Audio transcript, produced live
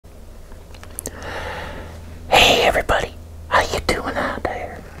everybody, how you doing out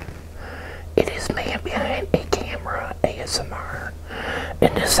there? It is man behind a camera ASMR.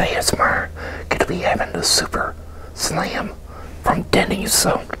 In this ASMR, gonna be having the super slam from Denny,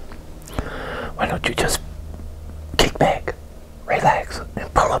 so why don't you just kick back, relax,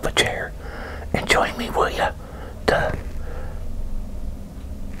 and pull up a chair and join me, will ya, to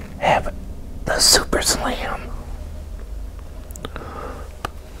have the super slam.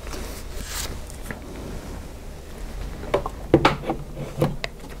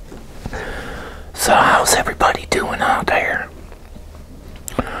 So how's everybody doing out there?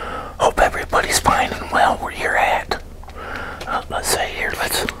 Hope everybody's fine and well where you're at. Let's see here,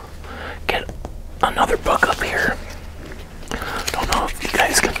 let's get another book up here. Don't know if you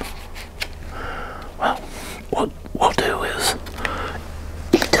guys can. Well, what we'll do is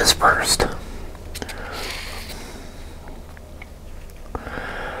eat this first.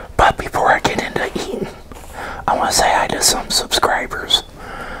 But before I get into eating, I want to say hi to some subscribers.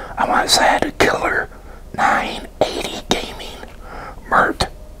 I want to say hi to Killer 980 Gaming, Mert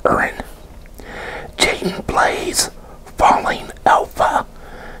Urin, Jaden Blaze, Falling Alpha,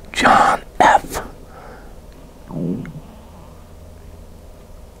 John F.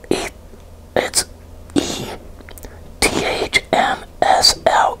 It's ETHMSLM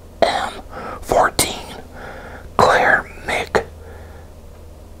 14, Claire Mick,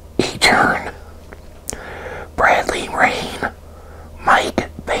 Echern, Bradley Rain, Mike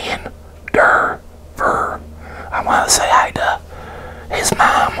Van Der Ver. I want to say hi to his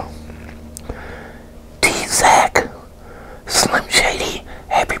mom, T. Zach, Slim Shady.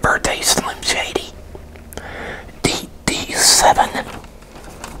 Happy birthday, Slim Shady. DD7.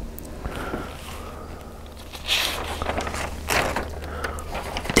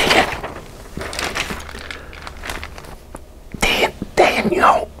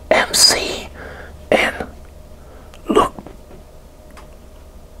 Daniel MC and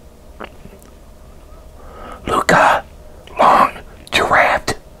Luca Long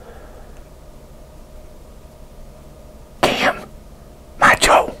Giraffe Cam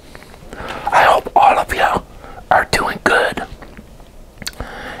Macho. I hope all of you are doing good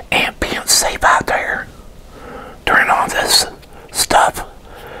and being safe out there during all this stuff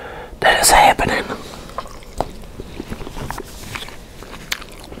that is happening.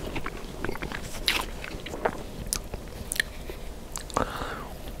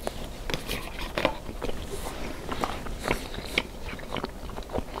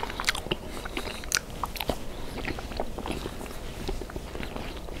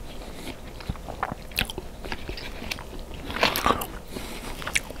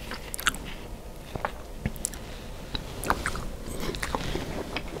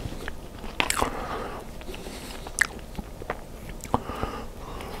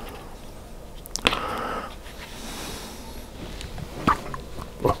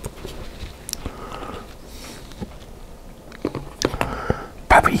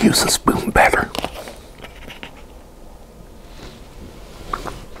 Probably use a spoon better.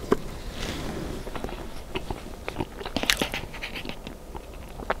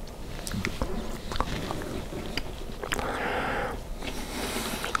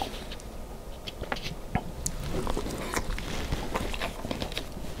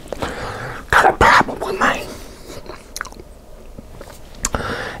 Got a problem with mine,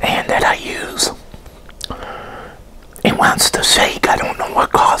 and that I use. It wants to shake. I don't know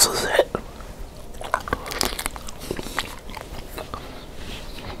what causes it.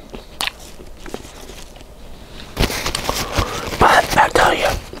 But I tell you,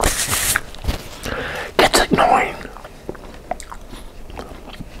 it's annoying.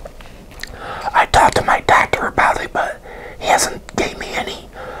 I talked to my doctor about it, but he hasn't gave me any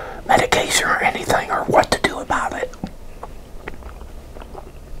medication or anything or what to do about it.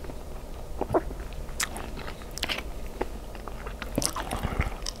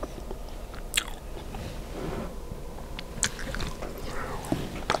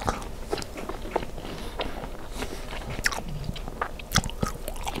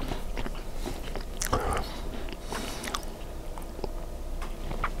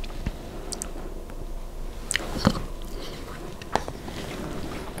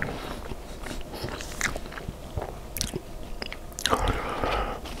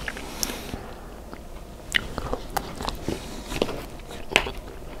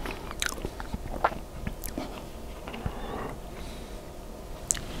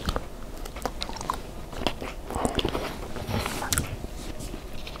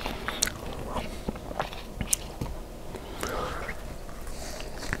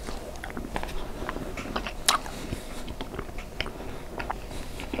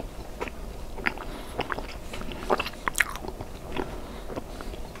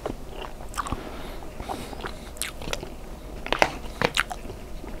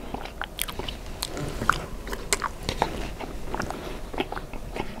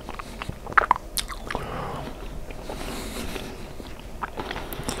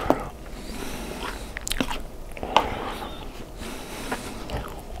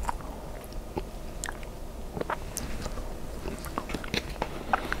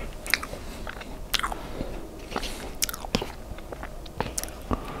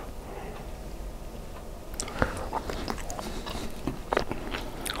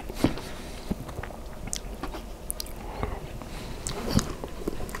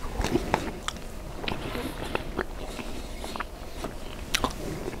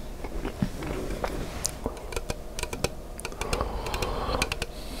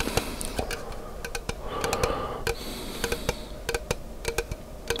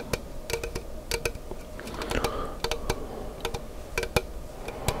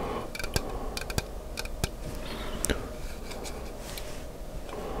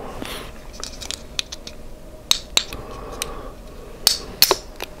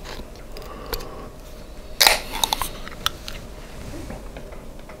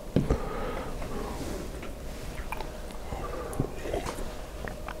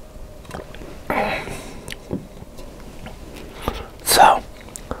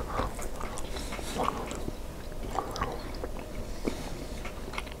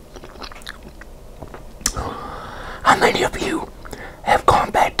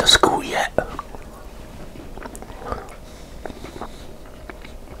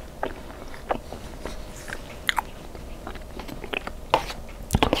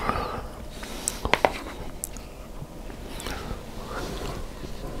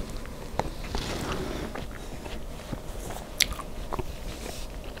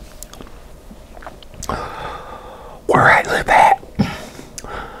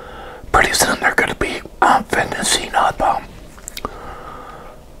 I'm finishing up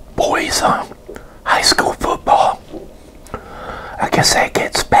boys high school football. I guess that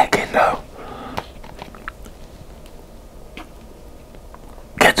gets back into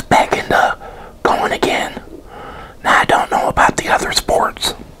going again. Now I don't know about the other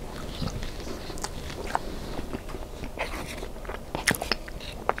sports.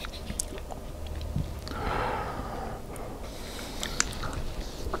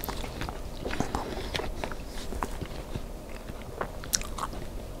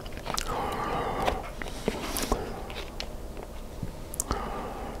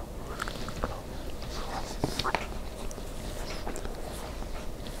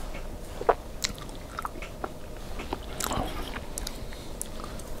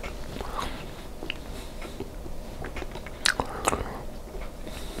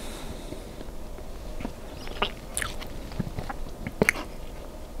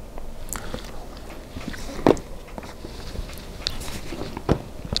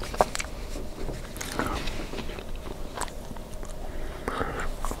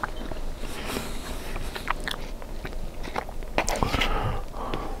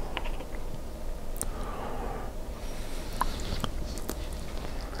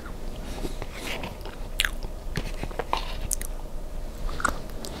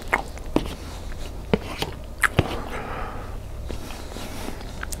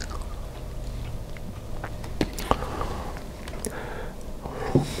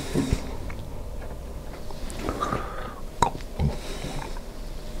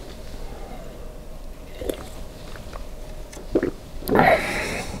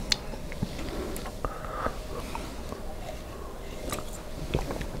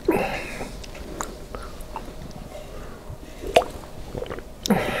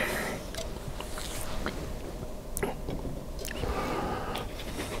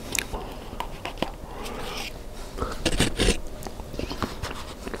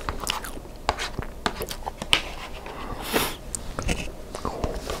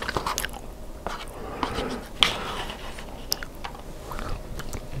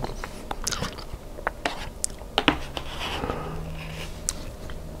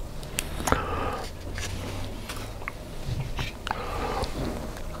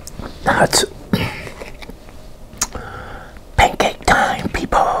 Now it's pancake time,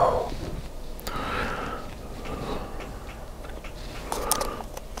 people.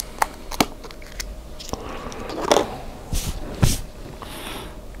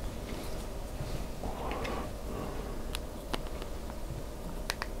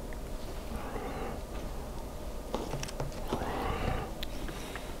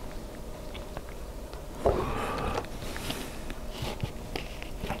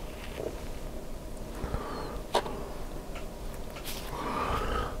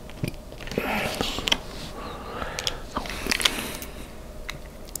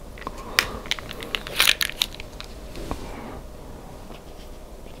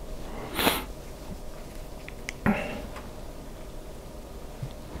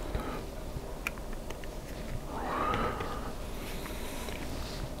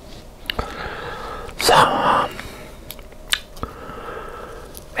 So,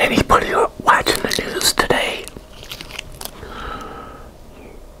 anybody watching the news today?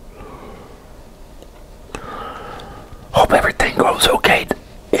 Hope everything goes okay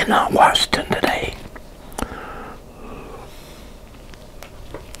in Washington today.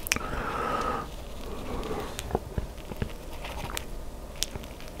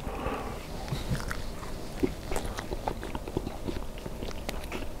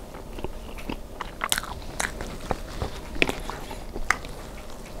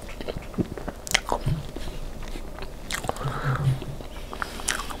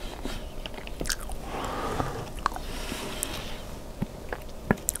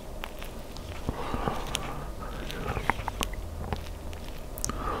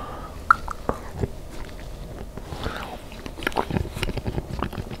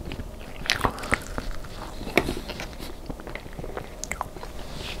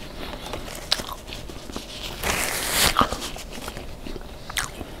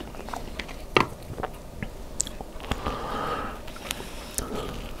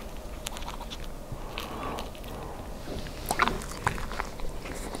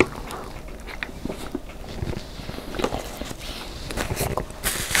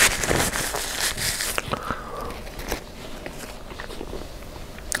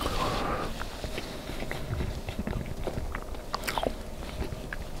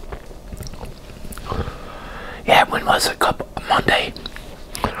 Yeah, when was it? Monday.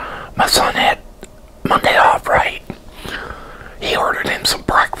 My son had Monday off, right? He ordered him some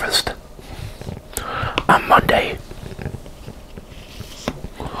breakfast. Monday.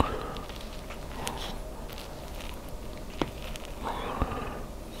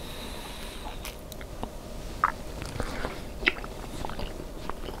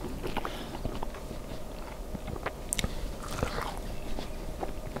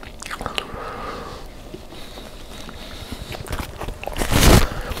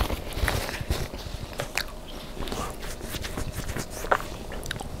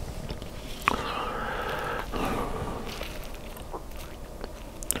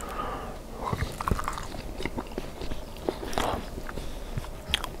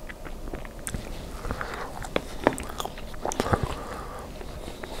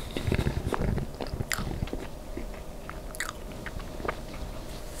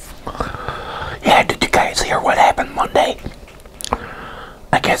 Yeah, did you guys hear what happened Monday?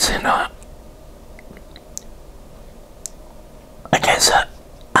 I guess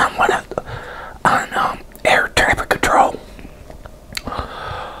on air traffic control.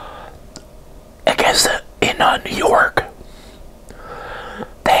 I guess in New York,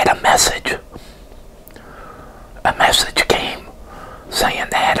 they had a message. A message came saying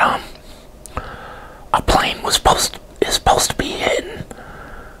that a plane is supposed to be hitting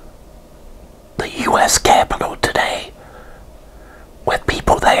the U.S. Capitol today with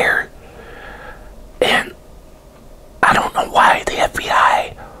people there, and I don't know why the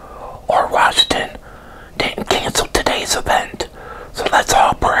FBI or Washington didn't cancel today's event. So let's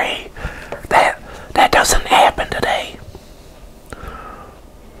all pray that that doesn't happen today.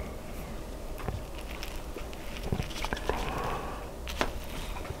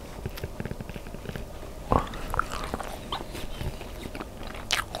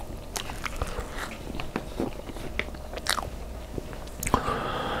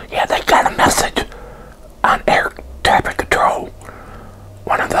 Yeah, they got a message on air traffic control.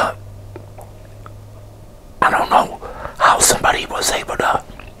 One of the, I don't know how somebody was able to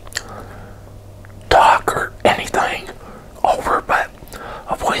talk or anything over, but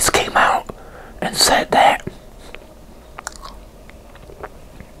a voice came out and said that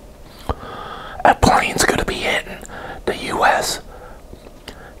a plane's going to be hitting the U.S.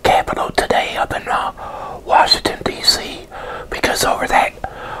 Capitol today up in Washington, D.C. because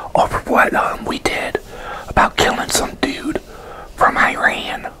over what we did about killing some dude from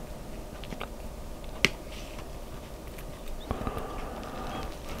Iran.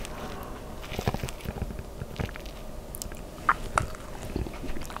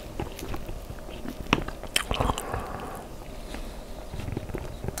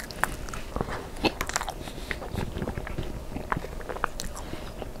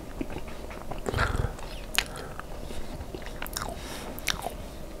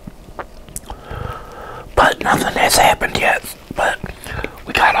 But nothing has happened yet, but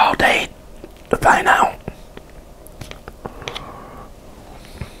we got all day to find out.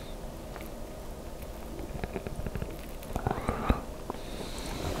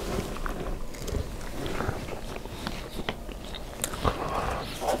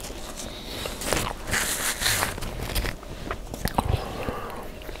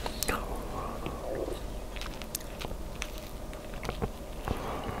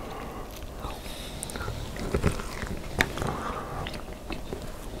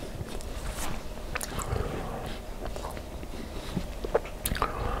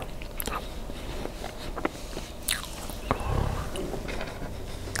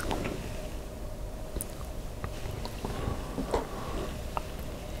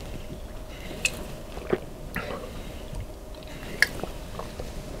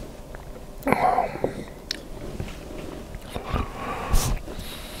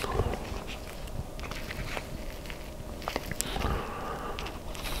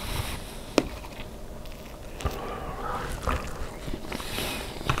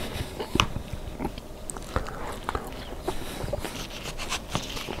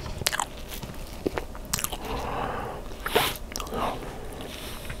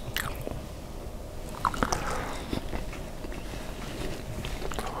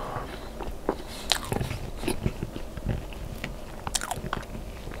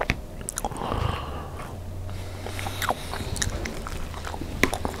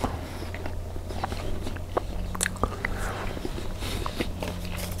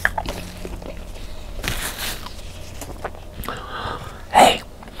 Hey,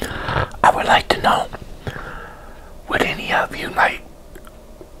 I would like to know, would any of you like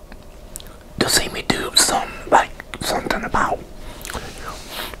to see me do something about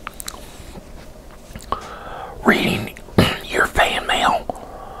reading your fan mail?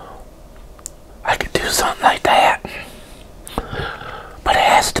 I could do something like that, but it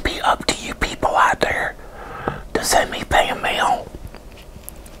has to be up to you people out there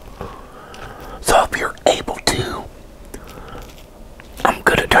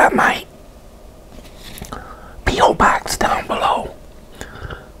drop my P.O.Box down below.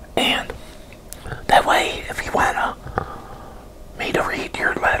 And that way, if you want me to read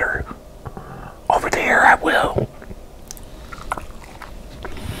your letter over there, I will.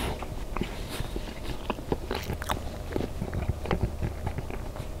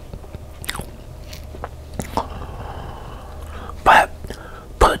 But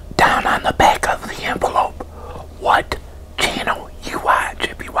put down on the back of the envelope what channel you watch.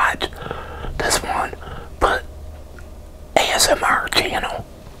 If you watch this one, put ASMR channel.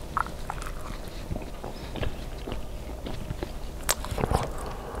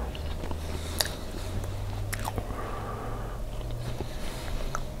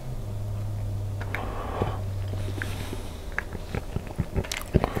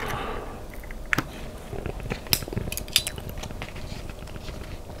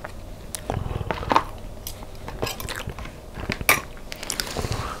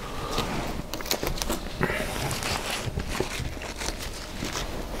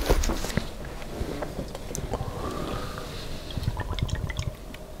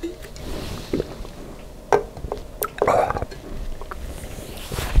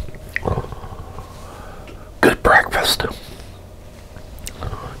 Good breakfast.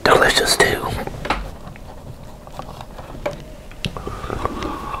 Delicious too.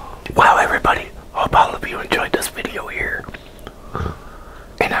 Wow, everybody. Hope all of you enjoyed this video here.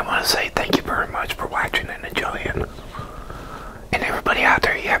 And I want to say thank you very much for watching and enjoying. And everybody out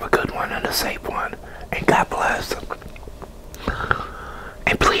there, you have a good one and a safe one. And God bless.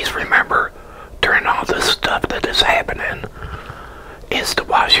 And please remember, during all this stuff that is happening, is to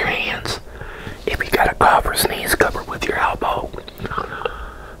wash your hands. If you got a cough or sneeze, cover with your elbow.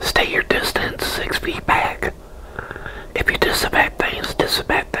 Stay your distance, 6 feet back. If you disinfect things,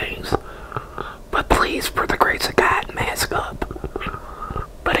 disinfect things. But please, for the grace of God, mask up.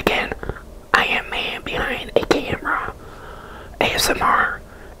 But again, I am man behind a camera. ASMR,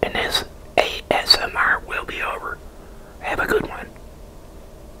 and this ASMR will be over. Have a good one.